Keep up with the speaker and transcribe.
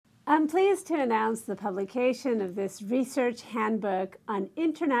I'm pleased to announce the publication of this Research Handbook on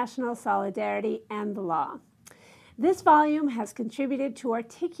International Solidarity and the Law. This volume has contributed to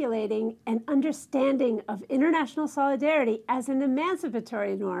articulating an understanding of international solidarity as an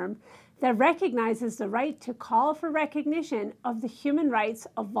emancipatory norm that recognizes the right to call for recognition of the human rights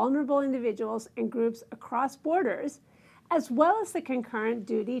of vulnerable individuals and groups across borders, as well as the concurrent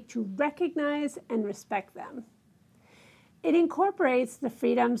duty to recognize and respect them. It incorporates the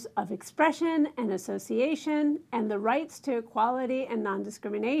freedoms of expression and association and the rights to equality and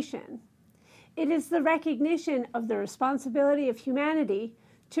non-discrimination. It is the recognition of the responsibility of humanity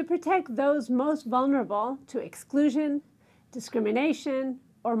to protect those most vulnerable to exclusion, discrimination,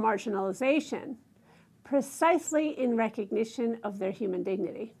 or marginalization, precisely in recognition of their human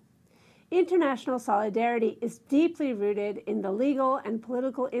dignity. International solidarity is deeply rooted in the legal and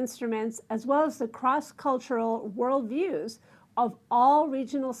political instruments as well as the cross-cultural worldviews of all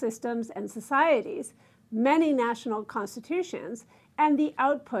regional systems and societies, many national constitutions, and the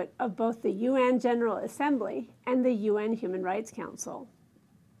output of both the UN General Assembly and the UN Human Rights Council.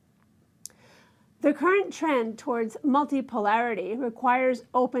 The current trend towards multipolarity requires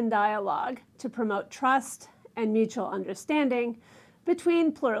open dialogue to promote trust and mutual understanding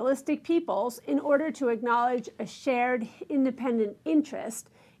between pluralistic peoples in order to acknowledge a shared independent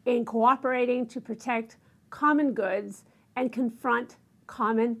interest in cooperating to protect common goods and confront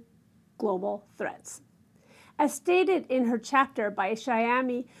common global threats. As stated in her chapter by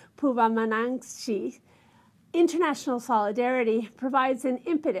Shyami Puvamanangshi, international solidarity provides an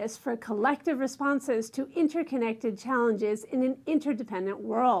impetus for collective responses to interconnected challenges in an interdependent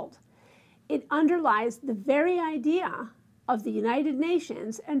world. It underlies the very idea of the United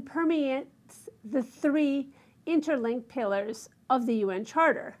Nations and permeates the three interlinked pillars of the UN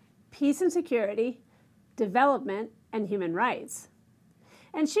Charter: peace and security, development, and human rights.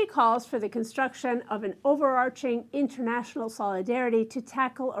 And she calls for the construction of an overarching international solidarity to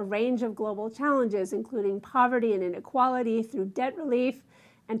tackle a range of global challenges, including poverty and inequality through debt relief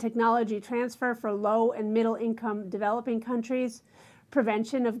and technology transfer for low and middle-income developing countries,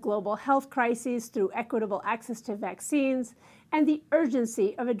 prevention of global health crises through equitable access to vaccines, and the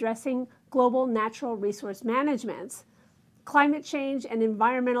urgency of addressing global natural resource management, climate change, and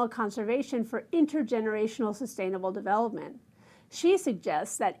environmental conservation for intergenerational sustainable development. She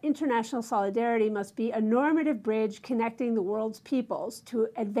suggests that international solidarity must be a normative bridge connecting the world's peoples to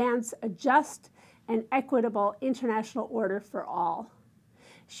advance a just and equitable international order for all.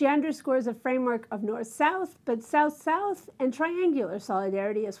 She underscores a framework of North-South, but South-South and triangular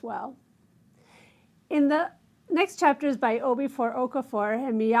solidarity as well. In the next chapters by Obifor Okafor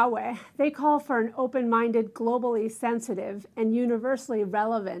and Miyawe, they call for an open-minded, globally sensitive, and universally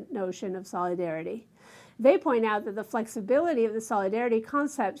relevant notion of solidarity. They point out that the flexibility of the solidarity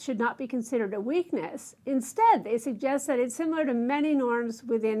concept should not be considered a weakness. Instead, they suggest that it's similar to many norms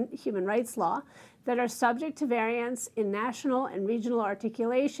within human rights law that are subject to variance in national and regional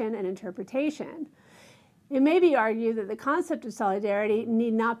articulation and interpretation. It may be argued that the concept of solidarity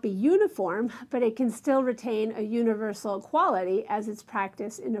need not be uniform, but it can still retain a universal quality as it's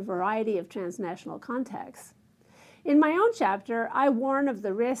practiced in a variety of transnational contexts. In my own chapter, I warn of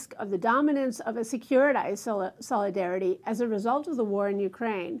the risk of the dominance of a securitized solidarity as a result of the war in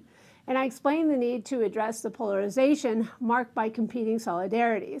Ukraine, and I explain the need to address the polarization marked by competing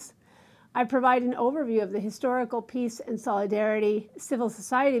solidarities. I provide an overview of the historical peace and solidarity civil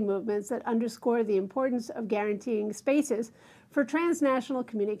society movements that underscore the importance of guaranteeing spaces for transnational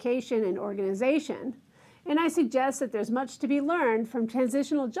communication and organization. And I suggest that there's much to be learned from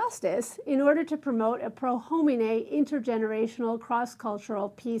transitional justice in order to promote a pro homine, intergenerational, cross-cultural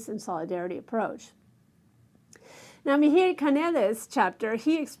peace and solidarity approach. Now, Mihir Kanele's chapter,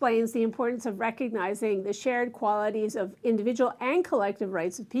 he explains the importance of recognizing the shared qualities of individual and collective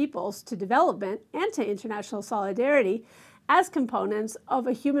rights of peoples to development and to international solidarity as components of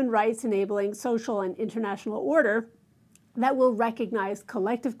a human rights enabling social and international order that will recognize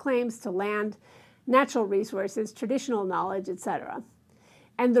collective claims to land, natural resources, traditional knowledge, etc.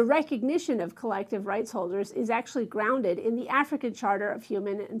 And the recognition of collective rights holders is actually grounded in the African Charter of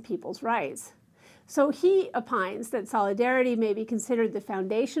Human and People's Rights. So he opines that solidarity may be considered the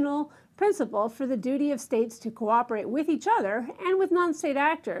foundational principle for the duty of states to cooperate with each other and with non-state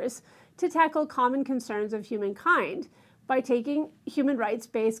actors to tackle common concerns of humankind by taking human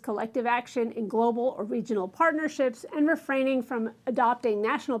rights-based collective action in global or regional partnerships and refraining from adopting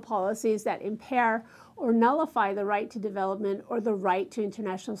national policies that impair or nullify the right to development or the right to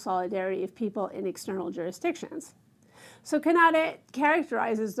international solidarity of people in external jurisdictions. So Kanade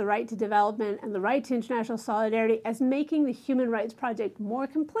characterizes the right to development and the right to international solidarity as making the human rights project more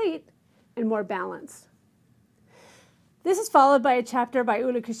complete and more balanced. This is followed by a chapter by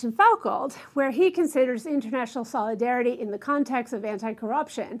Ole Christian Fauconld, where he considers international solidarity in the context of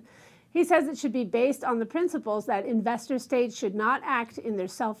anti-corruption. He says it should be based on the principles that investor states should not act in their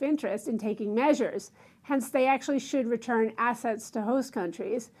self-interest in taking measures. Hence, they actually should return assets to host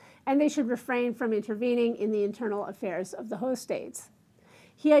countries, and they should refrain from intervening in the internal affairs of the host states.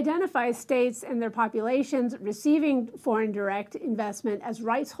 He identifies states and their populations receiving foreign direct investment as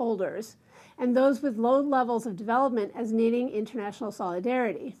rights holders, and those with low levels of development as needing international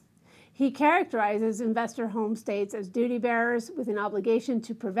solidarity. He characterizes investor home states as duty bearers with an obligation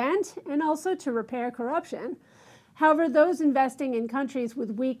to prevent and also to repair corruption. However, those investing in countries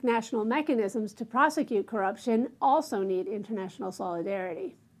with weak national mechanisms to prosecute corruption also need international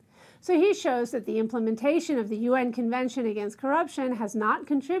solidarity. So he shows that the implementation of the UN Convention Against Corruption has not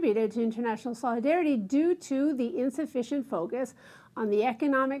contributed to international solidarity due to the insufficient focus on the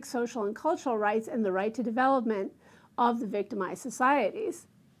economic, social, and cultural rights and the right to development of the victimized societies,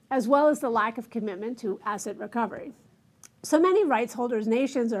 as well as the lack of commitment to asset recovery. So many rights holders'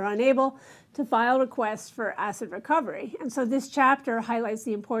 nations are unable to file requests for asset recovery. And so this chapter highlights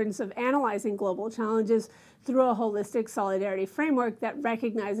the importance of analyzing global challenges through a holistic solidarity framework that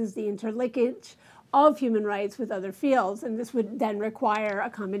recognizes the interlinkage of human rights with other fields. And this would then require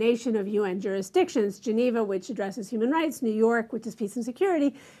a combination of UN jurisdictions, Geneva, which addresses human rights, New York, which is peace and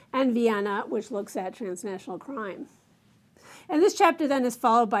security, and Vienna, which looks at transnational crime. And this chapter then is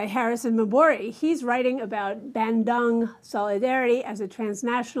followed by Harrison Mabori. He's writing about Bandung solidarity as a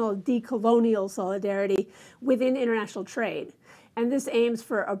transnational decolonial solidarity within international trade. And this aims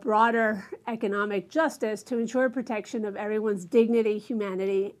for a broader economic justice to ensure protection of everyone's dignity,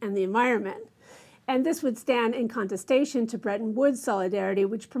 humanity, and the environment. And this would stand in contestation to Bretton Woods solidarity,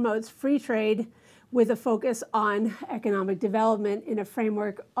 which promotes free trade with a focus on economic development in a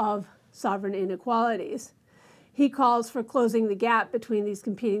framework of sovereign inequalities. He calls for closing the gap between these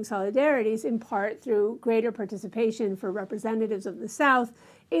competing solidarities, in part through greater participation for representatives of the South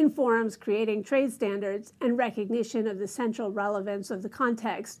in forums creating trade standards and recognition of the central relevance of the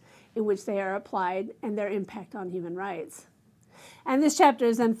context in which they are applied and their impact on human rights. And this chapter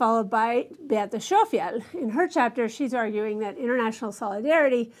is then followed by Beate Schofield. In her chapter, she's arguing that international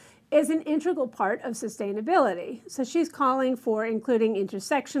solidarity is an integral part of sustainability. So she's calling for including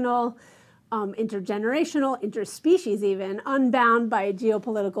intersectional, intergenerational, interspecies even, unbound by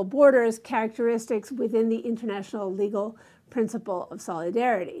geopolitical borders, characteristics within the international legal principle of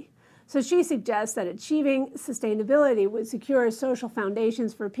solidarity. So she suggests that achieving sustainability would secure social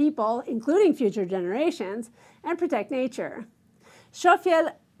foundations for people, including future generations, and protect nature. Schofield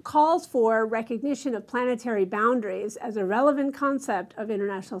calls for recognition of planetary boundaries as a relevant concept of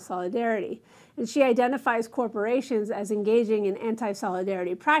international solidarity. And she identifies corporations as engaging in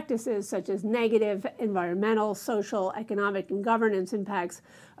anti-solidarity practices such as negative environmental, social, economic, and governance impacts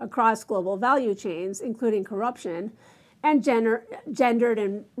across global value chains, including corruption, and gendered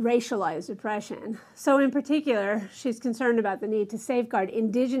and racialized oppression. So in particular, she's concerned about the need to safeguard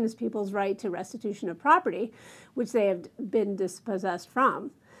indigenous people's right to restitution of property, which they have been dispossessed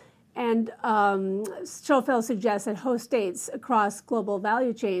from. And Schofield suggests that host states across global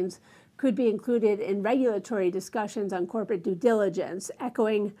value chains could be included in regulatory discussions on corporate due diligence,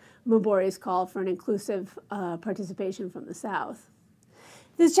 echoing Mabori's call for an inclusive participation from the South.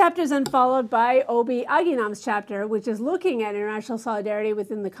 This chapter is then followed by Obi Aginam's chapter, which is looking at international solidarity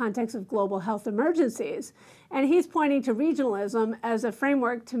within the context of global health emergencies. And he's pointing to regionalism as a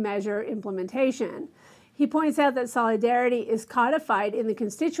framework to measure implementation. He points out that solidarity is codified in the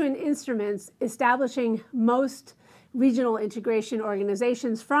constituent instruments establishing most regional integration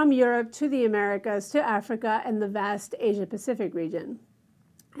organizations from Europe to the Americas to Africa and the vast Asia-Pacific region.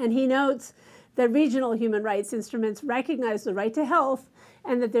 And he notes that regional human rights instruments recognize the right to health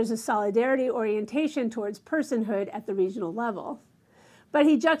and that there's a solidarity orientation towards personhood at the regional level. But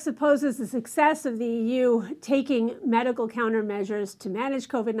he juxtaposes the success of the EU taking medical countermeasures to manage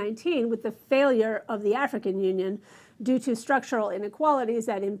COVID-19 with the failure of the African Union due to structural inequalities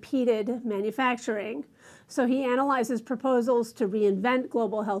that impeded manufacturing. So he analyzes proposals to reinvent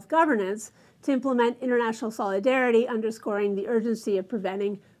global health governance to implement international solidarity, underscoring the urgency of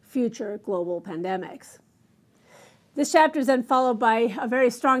preventing future global pandemics. This chapter is then followed by a very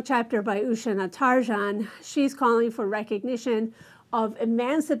strong chapter by Usha Natarajan. She's calling for recognition of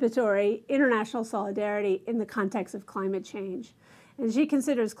emancipatory international solidarity in the context of climate change. And she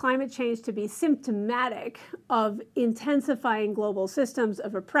considers climate change to be symptomatic of intensifying global systems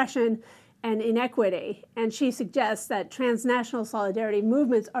of oppression and inequity. And she suggests that transnational solidarity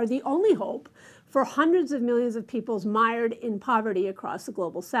movements are the only hope for hundreds of millions of peoples mired in poverty across the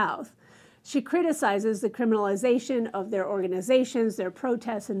global South. She criticizes the criminalization of their organizations, their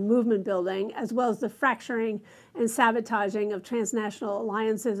protests and movement building, as well as the fracturing and sabotaging of transnational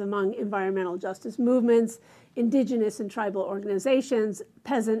alliances among environmental justice movements, indigenous and tribal organizations,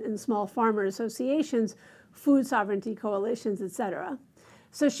 peasant and small farmer associations, food sovereignty coalitions, etc.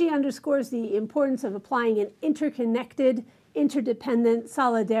 So she underscores the importance of applying an interconnected, interdependent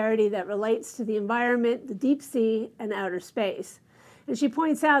solidarity that relates to the environment, the deep sea, and outer space. And she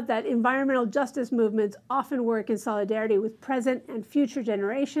points out that environmental justice movements often work in solidarity with present and future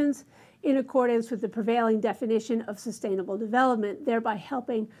generations in accordance with the prevailing definition of sustainable development, thereby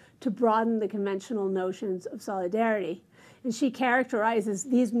helping to broaden the conventional notions of solidarity. And she characterizes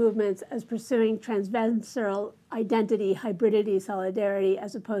these movements as pursuing transversal identity, hybridity, solidarity,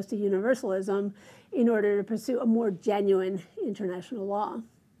 as opposed to universalism, in order to pursue a more genuine international law.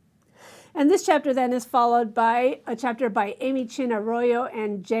 And this chapter then is followed by a chapter by Amy Chin Arroyo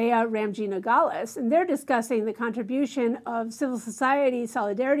and Jaya Ramji Nogales, and they're discussing the contribution of civil society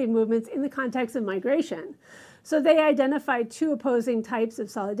solidarity movements in the context of migration. So they identify two opposing types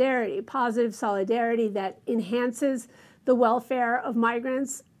of solidarity: positive solidarity that enhances the welfare of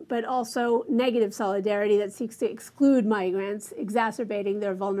migrants, but also negative solidarity that seeks to exclude migrants, exacerbating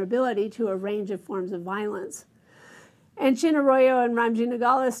their vulnerability to a range of forms of violence. And Chin Arroyo and Ramji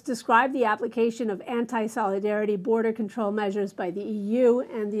Nogales describe the application of anti-solidarity border control measures by the EU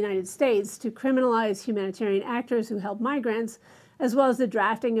and the United States to criminalize humanitarian actors who help migrants, as well as the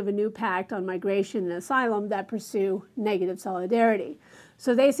drafting of a new pact on migration and asylum that pursue negative solidarity.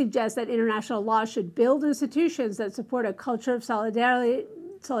 So they suggest that international law should build institutions that support a culture of solidarity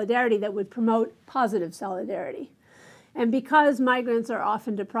that would promote positive solidarity. And because migrants are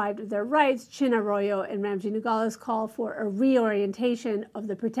often deprived of their rights, Chin Arroyo and Ramji Nogales call for a reorientation of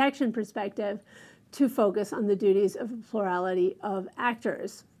the protection perspective to focus on the duties of a plurality of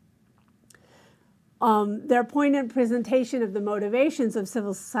actors. Their poignant presentation of the motivations of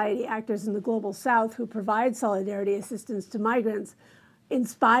civil society actors in the global South who provide solidarity assistance to migrants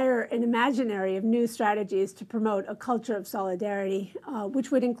inspire an imaginary of new strategies to promote a culture of solidarity, which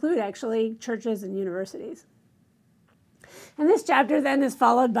would include actually churches and universities. And this chapter then is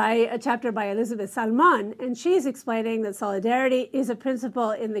followed by a chapter by Elizabeth Salmon, and she's explaining that solidarity is a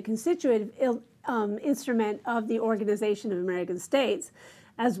principle in the constitutive instrument of the Organization of American States,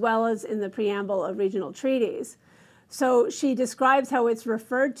 as well as in the preamble of regional treaties. So she describes how it's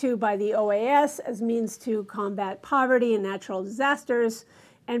referred to by the OAS as means to combat poverty and natural disasters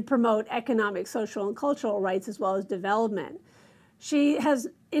and promote economic, social, and cultural rights as well as development. She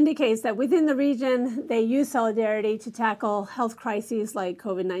indicates that within the region, they use solidarity to tackle health crises like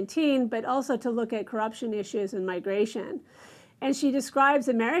COVID-19, but also to look at corruption issues and migration. And she describes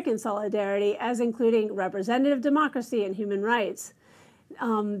American solidarity as including representative democracy and human rights.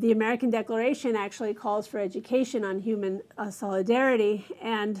 The American Declaration actually calls for education on human solidarity,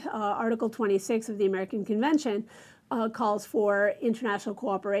 and Article 26 of the American Convention calls for international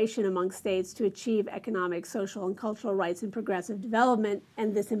cooperation among states to achieve economic, social, and cultural rights and progressive development,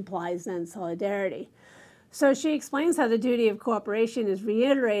 and this implies then solidarity. So she explains how the duty of cooperation is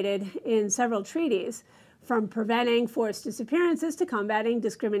reiterated in several treaties, from preventing forced disappearances to combating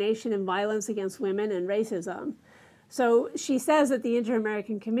discrimination and violence against women and racism. So she says that the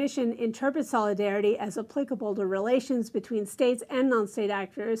Inter-American Commission interprets solidarity as applicable to relations between states and non-state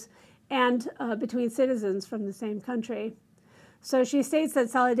actors and between citizens from the same country. So she states that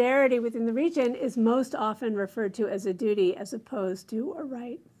solidarity within the region is most often referred to as a duty as opposed to a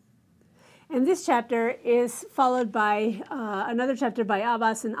right. And this chapter is followed by another chapter by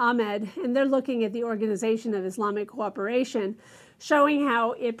Abbas and Ahmed, and they're looking at the Organization of Islamic Cooperation, showing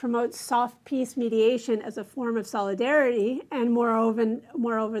how it promotes soft peace mediation as a form of solidarity, and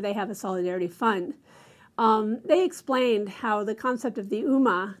moreover they have a solidarity fund. They explained how the concept of the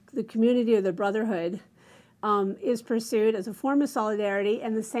Ummah, the community or the brotherhood, is pursued as a form of solidarity,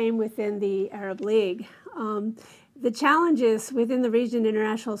 and the same within the Arab League. The challenges within the region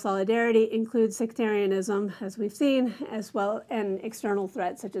international solidarity include sectarianism, as we've seen, as well, and external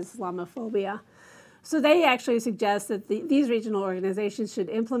threats such as Islamophobia. So they actually suggest that these regional organizations should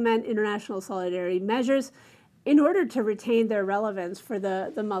implement international solidarity measures in order to retain their relevance for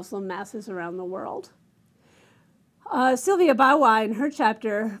the Muslim masses around the world. Sylvia Bawa, in her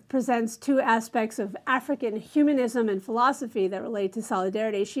chapter, presents two aspects of African humanism and philosophy that relate to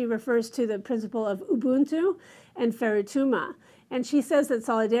solidarity. She refers to the principle of Ubuntu and Ferituma, and she says that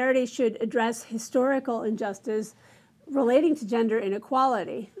solidarity should address historical injustice relating to gender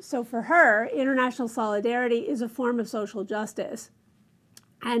inequality. So for her, international solidarity is a form of social justice.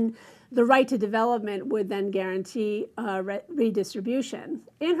 And the right to development would then guarantee redistribution.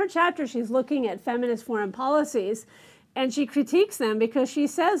 In her chapter, she's looking at feminist foreign policies, and she critiques them because she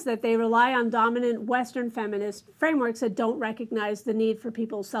says that they rely on dominant Western feminist frameworks that don't recognize the need for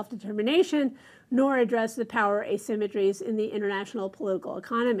people's self-determination, nor address the power asymmetries in the international political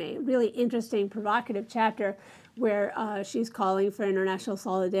economy. Really interesting, provocative chapter where she's calling for international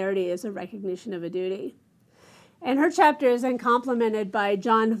solidarity as a recognition of a duty. And her chapter is then complemented by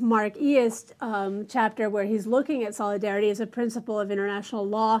John Mark East's chapter where he's looking at solidarity as a principle of international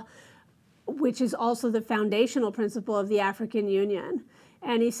law, which is also the foundational principle of the African Union.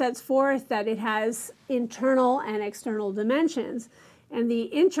 And he sets forth that it has internal and external dimensions. And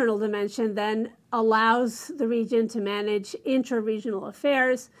the internal dimension then allows the region to manage intra-regional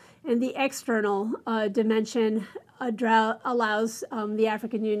affairs, and the external dimension allows the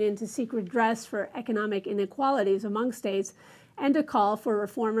African Union to seek redress for economic inequalities among states and to call for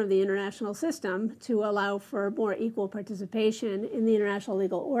reform of the international system to allow for more equal participation in the international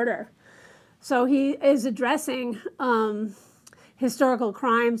legal order. So he is addressing historical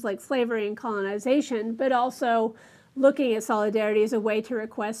crimes like slavery and colonization, but also looking at solidarity as a way to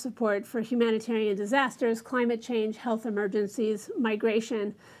request support for humanitarian disasters, climate change, health emergencies,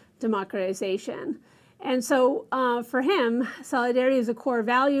 migration, democratization. And so for him, solidarity is a core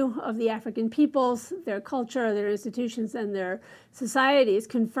value of the African peoples, their culture, their institutions, and their societies,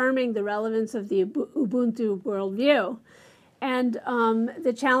 confirming the relevance of the Ubuntu worldview. And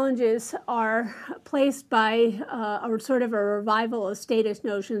the challenges are placed by a sort of a revival of statist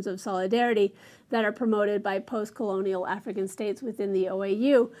notions of solidarity that are promoted by post-colonial African states within the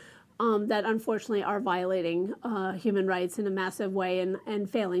OAU that unfortunately are violating human rights in a massive way and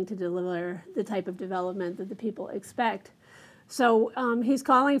failing to deliver the type of development that the people expect. So he's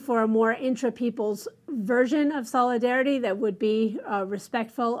calling for a more intra-people's version of solidarity that would be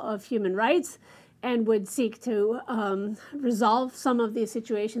respectful of human rights and would seek to resolve some of these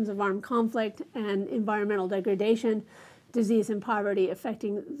situations of armed conflict and environmental degradation, disease and poverty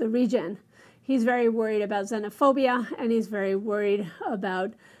affecting the region. He's very worried about xenophobia, and he's very worried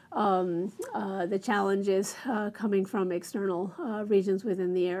about the challenges coming from external regions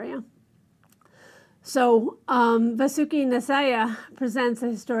within the area. So Vasuki Nasaya presents a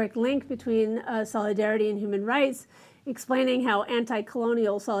historic link between solidarity and human rights, explaining how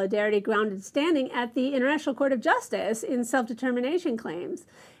anti-colonial solidarity grounded standing at the International Court of Justice in self-determination claims.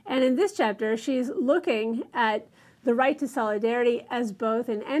 And in this chapter, she's looking at the right to solidarity as both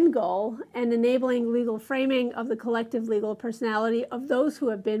an end goal and enabling legal framing of the collective legal personality of those who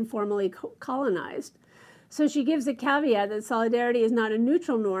have been formerly colonized. So she gives a caveat that solidarity is not a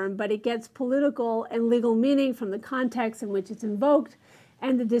neutral norm, but it gets political and legal meaning from the context in which it's invoked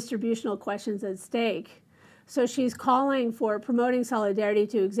and the distributional questions at stake. So she's calling for promoting solidarity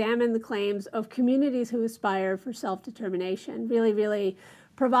to examine the claims of communities who aspire for self-determination. Really, really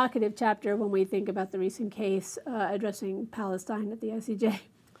provocative chapter when we think about the recent case addressing Palestine at the ICJ.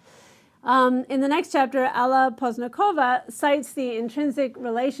 In the next chapter, Alla Poznikova cites the intrinsic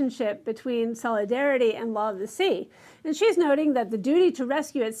relationship between solidarity and law of the sea. And she's noting that the duty to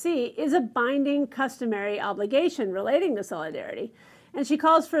rescue at sea is a binding customary obligation relating to solidarity. And she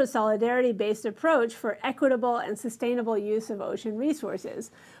calls for a solidarity-based approach for equitable and sustainable use of ocean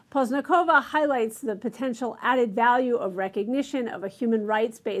resources. Poznikova highlights the potential added value of recognition of a human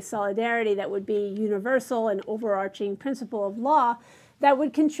rights-based solidarity that would be universal and overarching principle of law that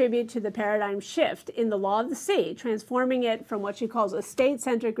would contribute to the paradigm shift in the law of the sea, transforming it from what she calls a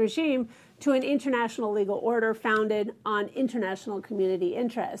state-centric regime to an international legal order founded on international community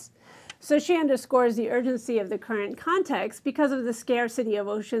interests. So she underscores the urgency of the current context because of the scarcity of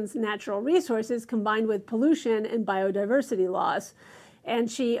oceans' natural resources combined with pollution and biodiversity loss.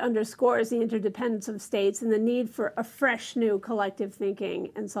 And she underscores the interdependence of states and the need for a fresh new collective thinking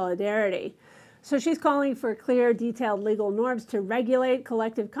and solidarity. So she's calling for clear, detailed legal norms to regulate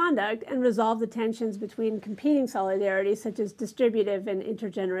collective conduct and resolve the tensions between competing solidarities such as distributive and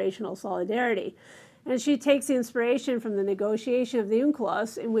intergenerational solidarity. And she takes the inspiration from the negotiation of the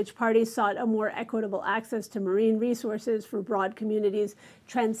UNCLOS, in which parties sought a more equitable access to marine resources for broad communities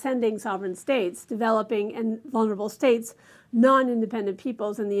transcending sovereign states, developing and vulnerable states, non-independent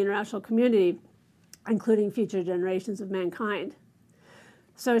peoples in the international community, including future generations of mankind.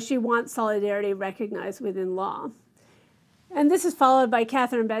 So she wants solidarity recognized within law. And this is followed by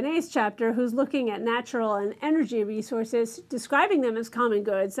Catherine Benet's chapter, who's looking at natural and energy resources, describing them as common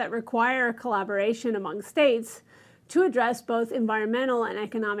goods that require collaboration among states to address both environmental and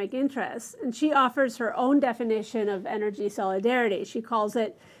economic interests. And she offers her own definition of energy solidarity. She calls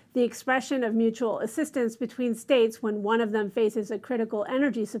it the expression of mutual assistance between states when one of them faces a critical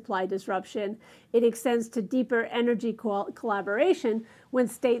energy supply disruption. It extends to deeper energy collaboration when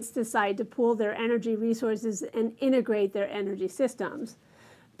states decide to pool their energy resources and integrate their energy systems.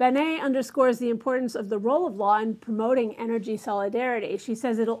 Bailliet underscores the importance of the role of law in promoting energy solidarity. She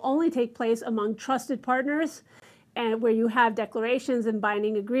says it'll only take place among trusted partners and where you have declarations and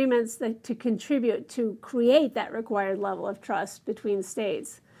binding agreements that to contribute to create that required level of trust between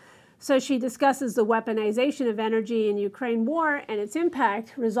states. So she discusses the weaponization of energy in Ukraine war and its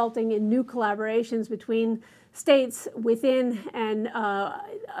impact, resulting in new collaborations between states within and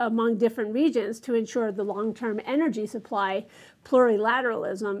among different regions to ensure the long-term energy supply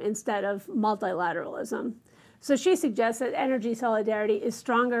plurilateralism instead of multilateralism. So she suggests that energy solidarity is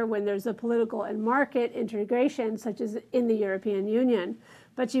stronger when there's a political and market integration, such as in the European Union.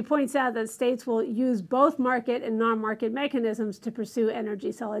 But she points out that states will use both market and non-market mechanisms to pursue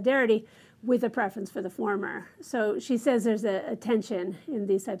energy solidarity with a preference for the former. So she says there's a tension in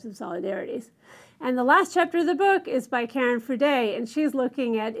these types of solidarities. And the last chapter of the book is by Karen Froudet, and she's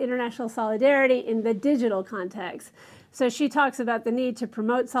looking at international solidarity in the digital context. So she talks about the need to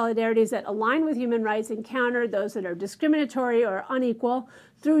promote solidarities that align with human rights and counter those that are discriminatory or unequal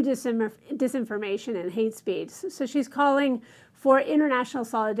through disinformation and hate speech. So she's calling for international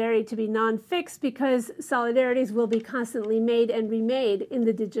solidarity to be non-fixed because solidarities will be constantly made and remade in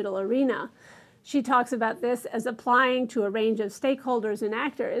the digital arena. She talks about this as applying to a range of stakeholders and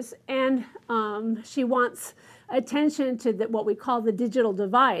actors, and she wants attention to what we call the digital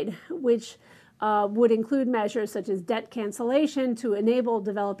divide, which would include measures such as debt cancellation to enable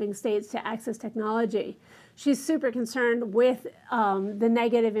developing states to access technology. She's super concerned with the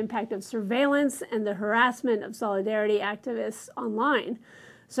negative impact of surveillance and the harassment of solidarity activists online.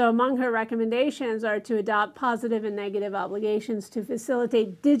 So among her recommendations are to adopt positive and negative obligations to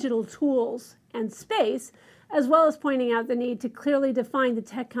facilitate digital tools and space, as well as pointing out the need to clearly define the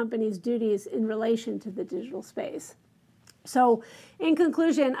tech companies' duties in relation to the digital space. So in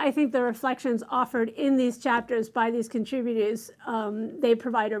conclusion, I think the reflections offered in these chapters by these contributors, they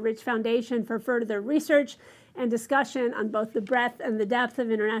provide a rich foundation for further research and discussion on both the breadth and the depth of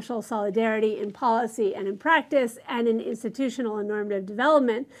international solidarity in policy and in practice and in institutional and normative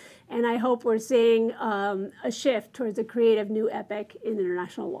development. And I hope we're seeing a shift towards a creative new epoch in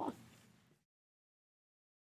international law.